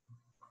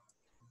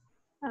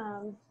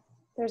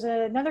 There's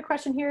another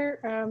question here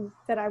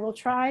that I will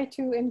try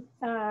to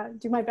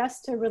do my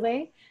best to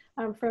relay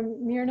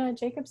from Myrna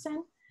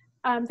Jacobson.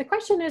 The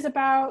question is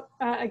about,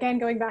 again,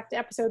 going back to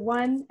episode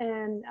 1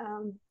 and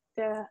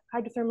the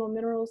hydrothermal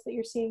minerals that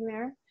you're seeing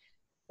there.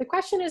 The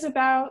question is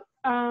about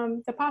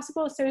the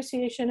possible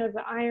association of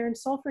the iron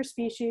sulfur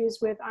species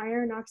with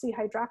iron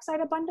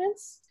oxyhydroxide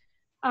abundance,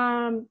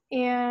 and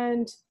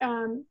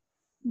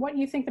what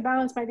you think the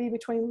balance might be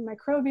between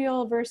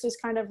microbial versus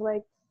kind of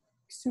like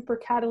super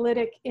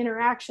catalytic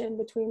interaction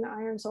between the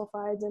iron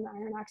sulfides and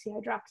iron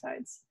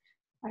oxyhydroxides.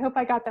 I hope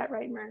I got that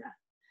right, Myrna.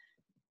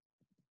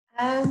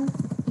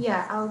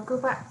 Yeah, I'll go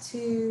back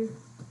to,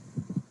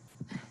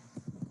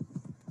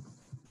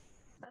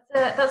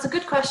 that's a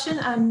good question,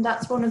 and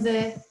that's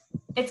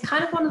it's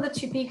kind of one of the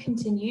to be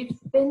continued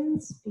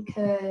bins,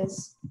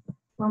 because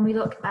when we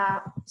look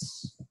at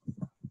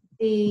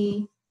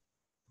the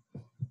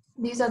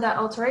these are their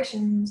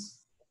alterations.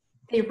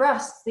 They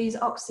rust, these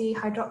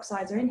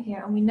oxyhydroxides are in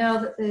here, and we know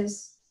that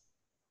there's,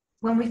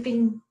 when we've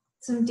been,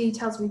 some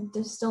details we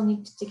just still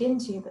need to dig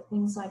into, but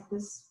things like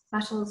this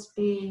metals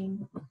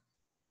being,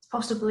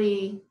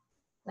 possibly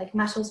like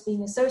metals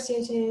being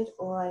associated,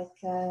 or like,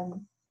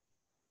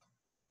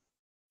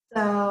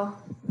 so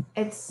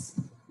it's,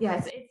 yeah,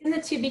 it's in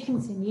the to be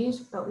continued,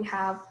 but we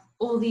have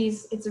all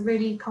these, it's a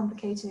really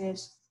complicated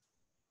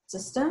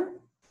system.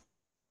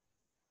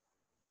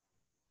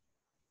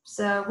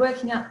 So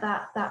working out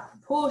that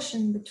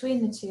proportion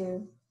between the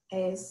two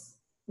is,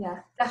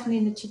 yeah, definitely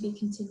in the to be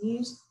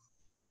continued.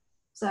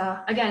 So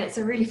again, it's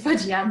a really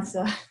fudgy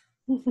answer.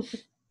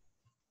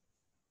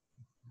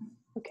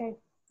 Okay,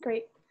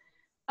 great.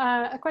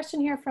 A question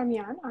here from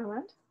Jan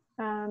Armand.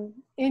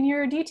 In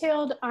your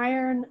detailed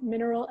iron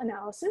mineral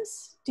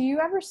analysis, do you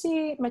ever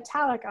see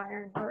metallic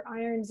iron or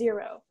iron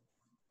zero?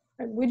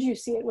 Or would you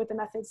see it with the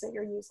methods that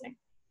you're using?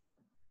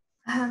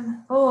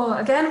 Oh,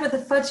 again with a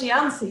fudgy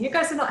answer. You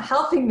guys are not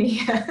helping me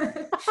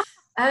here.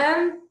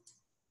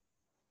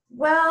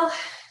 Well,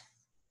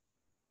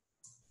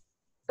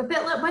 a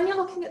bit like when you're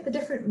looking at the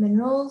different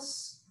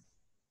minerals,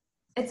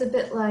 it's a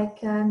bit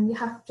like you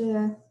have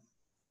to,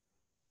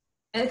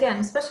 again,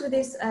 especially with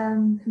these,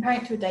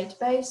 comparing it to a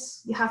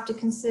database, you have to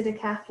consider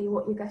carefully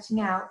what you're getting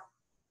out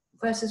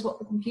versus what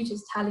the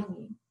computer's telling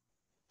you.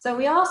 So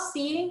we have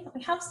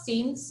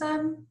seen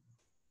some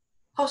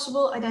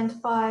possible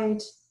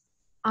identified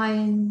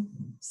iron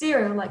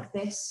zero like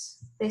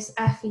this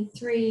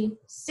Fe3C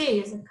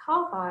is a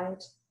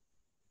carbide,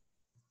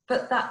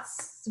 but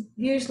that's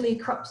usually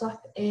crops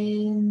up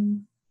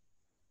in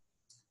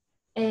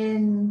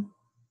iron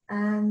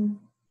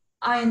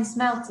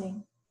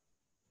smelting.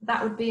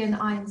 That would be an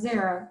iron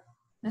zero.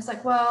 And it's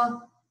like,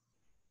 well,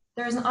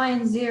 there is an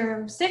iron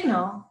zero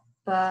signal,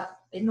 but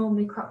it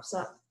normally crops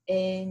up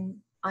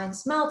in iron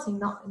smelting,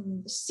 not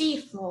in the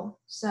seafloor.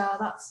 So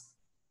that's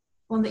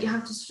one that you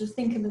have to sort of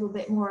think a little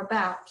bit more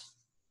about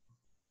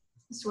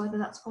as to whether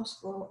that's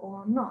possible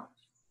or not.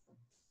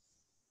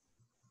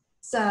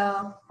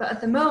 So, but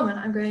at the moment,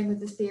 I'm going with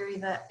the theory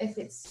that if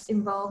it's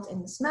involved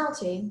in the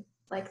smelting,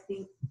 like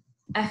the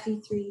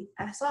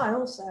Fe3Si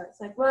also, it's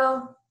like,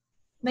 well,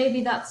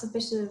 maybe that's a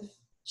bit of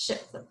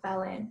shit that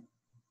fell in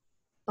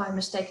by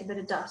mistake, a bit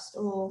of dust,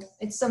 or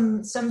it's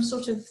some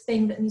sort of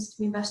thing that needs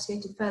to be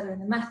investigated further in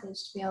the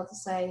methods to be able to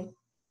say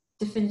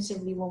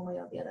definitively one way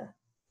or the other.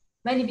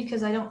 Mainly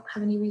because I don't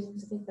have any reason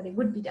to think that it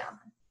would be down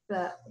there.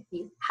 But if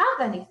you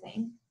have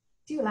anything,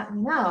 do let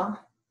me know,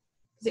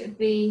 because it would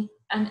be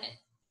an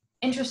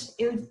interest.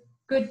 It would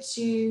good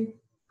to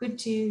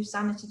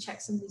sanity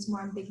check some of these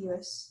more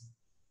ambiguous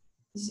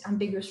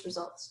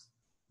results.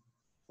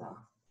 So.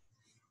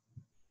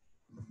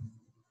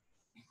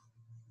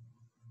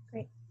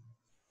 Great.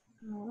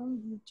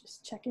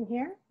 Just checking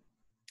here.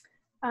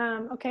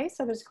 Okay,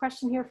 so there's a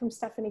question here from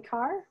Stephanie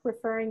Carr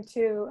referring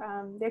to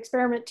the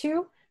experiment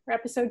 2 or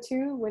episode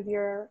 2 with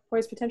your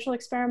poised potential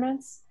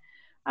experiments.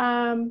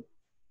 The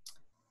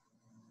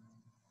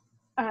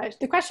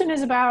question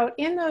is about,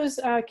 in those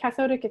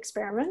cathodic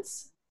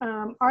experiments,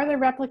 are there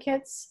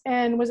replicates,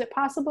 and was it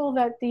possible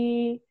that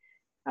the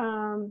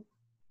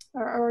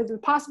or the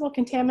possible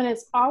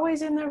contaminants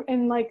always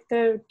in like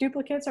the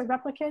duplicates or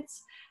replicates?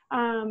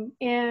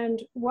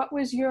 And what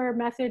was your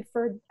method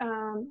for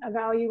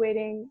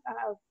evaluating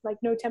like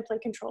no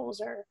template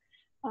controls, or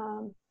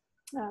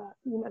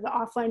you know, the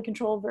offline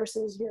control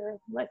versus your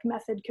like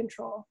method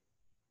control?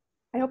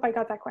 I hope I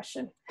got that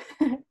question.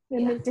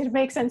 Yeah. Did it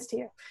make sense to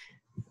you?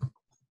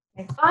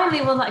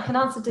 Finally, one that I can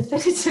answer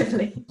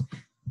definitively.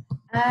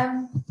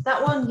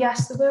 That one,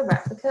 yes, there were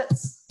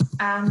replicates,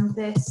 and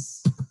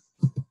this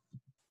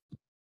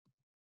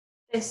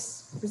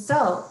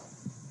result,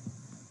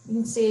 you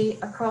can see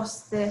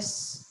across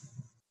this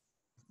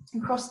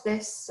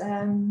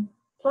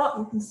plot,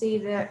 you can see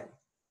that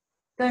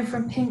going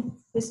from pink,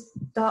 this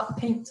dark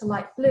pink, to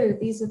light blue,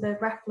 these are the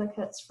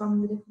replicates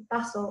from the different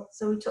basalt.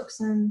 So we took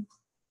some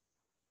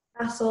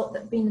basalt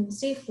that had been in the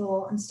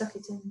seafloor and stuck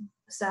it in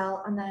a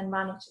cell and then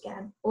ran it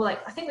again. Or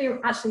like, I think we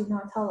were actually, no,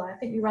 I tell you, I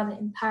think we ran it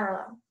in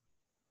parallel.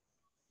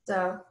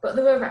 So, but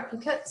there were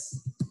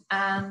replicates,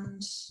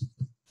 and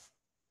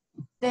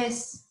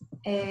this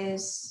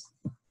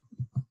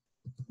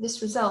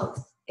result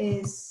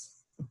is,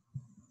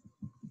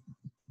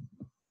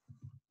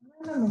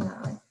 I don't remember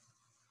that.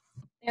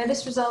 Yeah,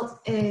 this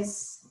result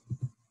is,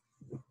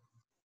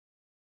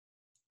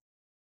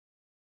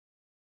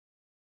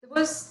 there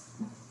was,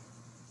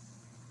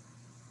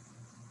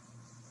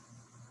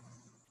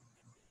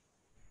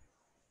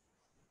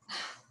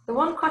 the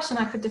one question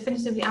I could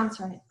definitively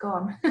answer and it's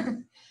gone.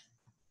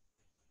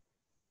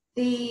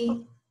 Do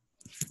you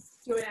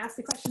want to ask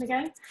the question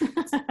again?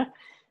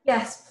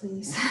 Yes,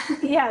 please.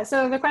 Yeah,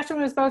 so the question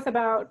was both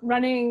about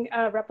running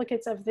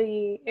replicates of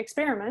the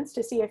experiments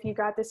to see if you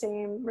got the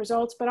same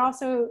results, but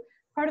also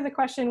part of the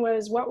question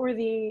was, what were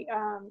the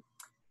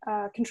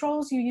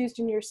controls you used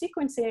in your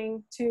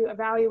sequencing to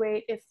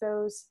evaluate if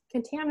those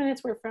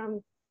contaminants were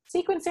from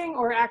sequencing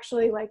or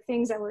actually like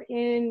things that were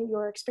in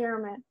your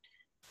experiment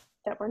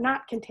that were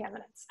not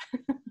contaminants.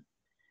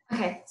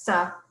 Okay,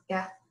 so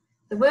yeah,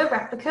 there were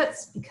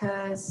replicates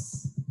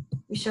because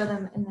we show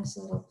them in this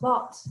little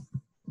plot.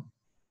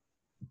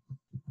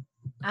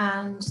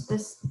 And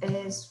this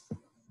is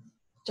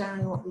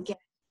generally what we get.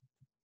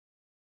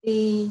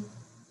 The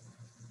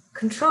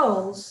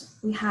controls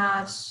we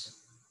had,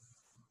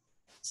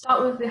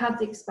 start with, we had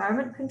the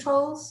experiment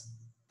controls.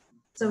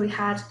 So we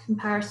had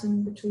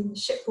comparison between the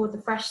shipboard,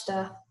 the fresh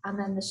stuff, and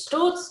then the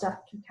stored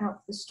stuff to account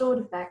for the stored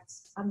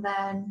effects. And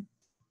then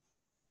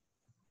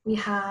we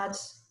had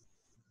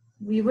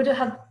the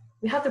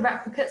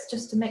replicates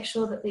just to make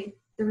sure that the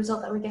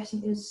result that we're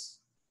getting is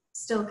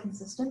still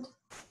consistent.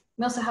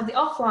 We also have the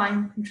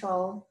offline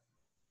control,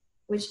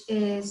 which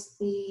is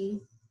there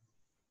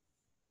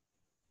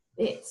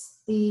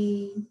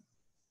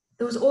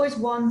was always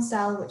one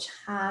cell which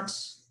had,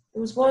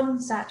 there was one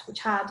set which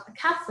had a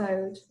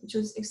cathode, which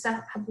was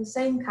had the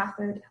same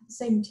cathode, it had the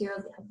same material,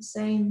 it had the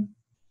same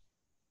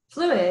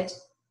fluid,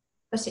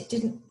 but it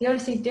didn't, the only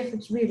thing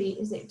difference really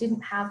is it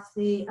didn't have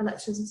the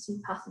electricity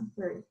passing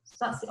through. So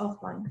that's the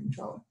offline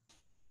control.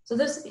 So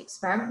those are the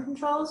experiment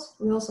controls.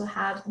 We also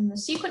had in the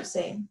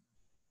sequencing,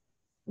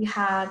 we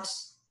had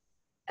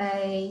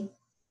a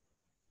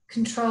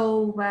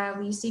control where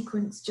we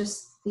sequenced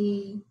just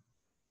the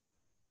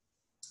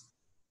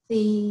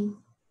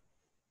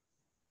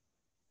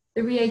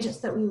reagents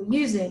that we were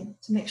using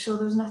to make sure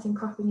there was nothing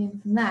cropping in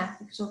from there,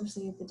 because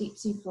obviously the deep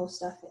seafloor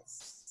stuff,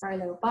 it's very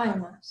low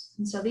biomass.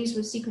 And so these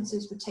were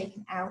sequences were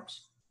taken out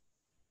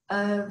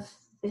of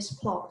this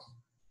plot.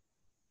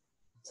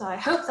 So I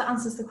hope that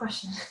answers the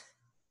question.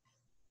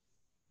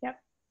 Yep.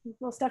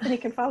 Well, Stephanie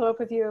can follow up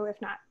with you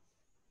if not.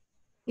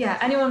 Yeah,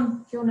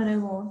 anyone, if you want to know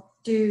more,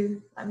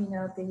 do let me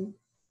know.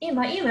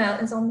 My email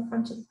is on the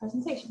front of the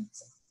presentation.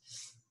 So.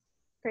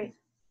 Great.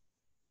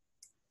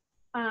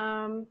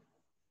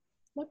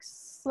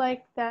 Looks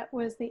like that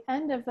was the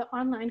end of the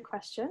online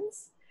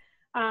questions.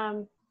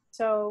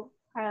 So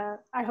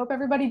I hope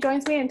everybody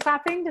joins me in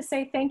clapping to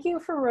say thank you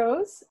for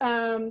Rose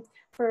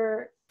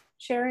for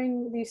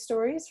sharing these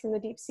stories from the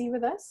deep sea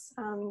with us.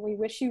 We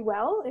wish you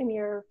well in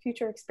your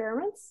future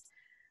experiments.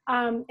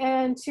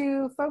 And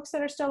to folks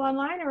that are still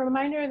online, a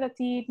reminder that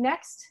the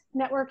next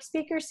network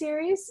speaker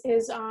series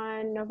is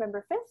on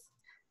November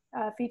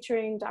 5th,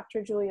 featuring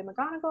Dr. Julia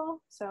McGonigal.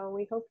 So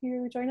we hope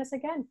you join us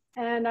again.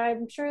 And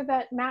I'm sure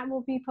that Matt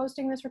will be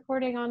posting this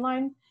recording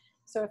online.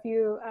 So if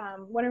you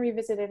want to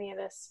revisit any of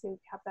this, we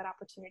have that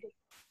opportunity.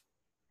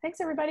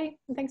 Thanks, everybody.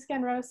 And thanks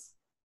again, Rose.